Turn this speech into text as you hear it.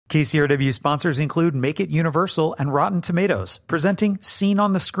KCRW sponsors include Make It Universal and Rotten Tomatoes, presenting Scene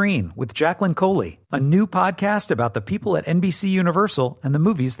on the Screen with Jacqueline Coley, a new podcast about the people at NBC Universal and the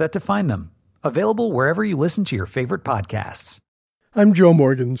movies that define them. Available wherever you listen to your favorite podcasts. I'm Joe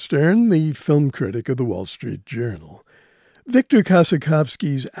Morgenstern, the film critic of the Wall Street Journal. Victor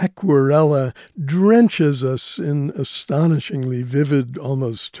Kossakovsky's Aquarela drenches us in astonishingly vivid,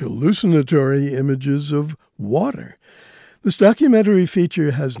 almost hallucinatory images of water. This documentary feature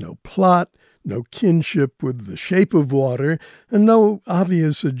has no plot, no kinship with the shape of water, and no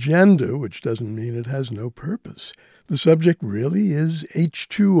obvious agenda, which doesn't mean it has no purpose. The subject really is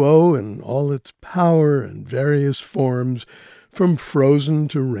H2O in all its power and various forms, from frozen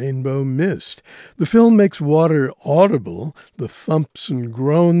to rainbow mist. The film makes water audible. The thumps and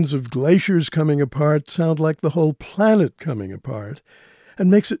groans of glaciers coming apart sound like the whole planet coming apart,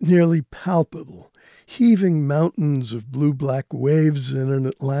 and makes it nearly palpable. Heaving mountains of blue-black waves in an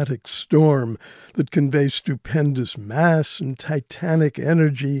Atlantic storm that convey stupendous mass and titanic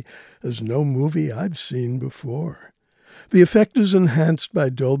energy as no movie I've seen before. The effect is enhanced by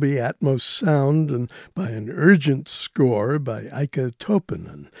Dolby Atmos sound and by an urgent score by Ika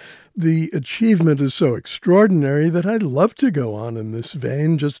Topinen. The achievement is so extraordinary that I'd love to go on in this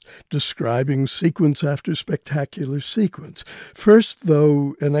vein, just describing sequence after spectacular sequence. First,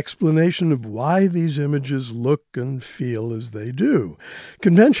 though, an explanation of why these images look and feel as they do.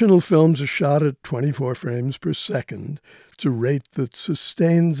 Conventional films are shot at 24 frames per second. It's a rate that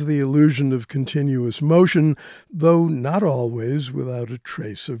sustains the illusion of continuous motion, though not always without a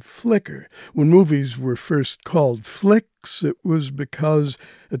trace of flicker. When movies were first called flicks, it was because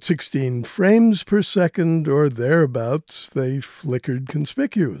at 16 frames per second or thereabouts, they flickered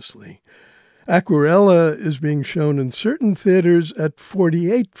conspicuously. Aquarela is being shown in certain theaters at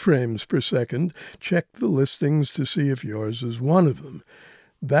 48 frames per second. Check the listings to see if yours is one of them.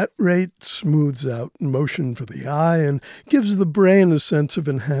 That rate smooths out motion for the eye and gives the brain a sense of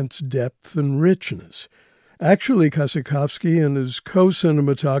enhanced depth and richness. Actually, Kossakovsky and his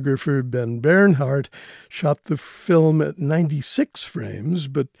co-cinematographer Ben Bernhardt shot the film at 96 frames,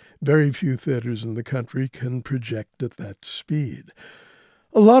 but very few theaters in the country can project at that speed.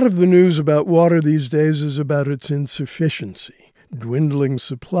 A lot of the news about water these days is about its insufficiency, dwindling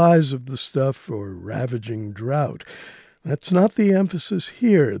supplies of the stuff or ravaging drought. That's not the emphasis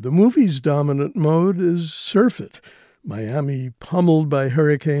here. The movie's dominant mode is surf it. Miami pummeled by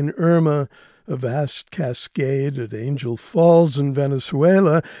Hurricane Irma, a vast cascade at Angel Falls in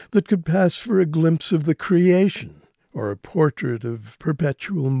Venezuela that could pass for a glimpse of the creation or a portrait of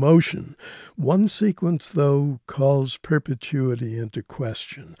perpetual motion. One sequence, though, calls perpetuity into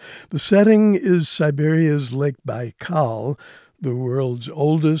question. The setting is Siberia's Lake Baikal, the world's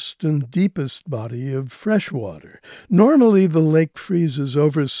oldest and deepest body of fresh water. Normally, the lake freezes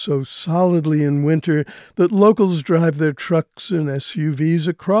over so solidly in winter that locals drive their trucks and SUVs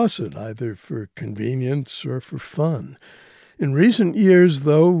across it, either for convenience or for fun. In recent years,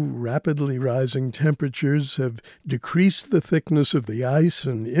 though, rapidly rising temperatures have decreased the thickness of the ice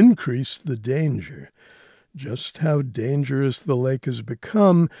and increased the danger. Just how dangerous the lake has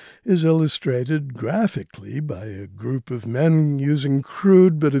become is illustrated graphically by a group of men using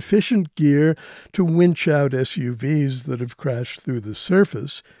crude but efficient gear to winch out SUVs that have crashed through the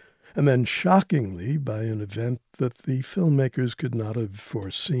surface, and then shockingly by an event that the filmmakers could not have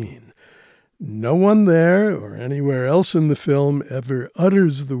foreseen. No one there or anywhere else in the film ever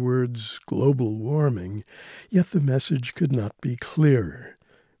utters the words global warming, yet the message could not be clearer.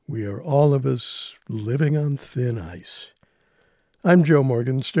 We are all of us living on thin ice. I'm Joe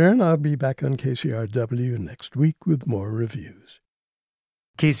Morgenstern. I'll be back on KCRW next week with more reviews.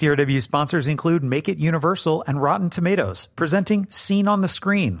 KCRW sponsors include Make It Universal and Rotten Tomatoes, presenting Scene on the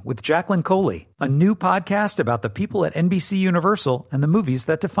Screen with Jacqueline Coley, a new podcast about the people at NBC Universal and the movies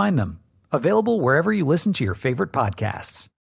that define them. Available wherever you listen to your favorite podcasts.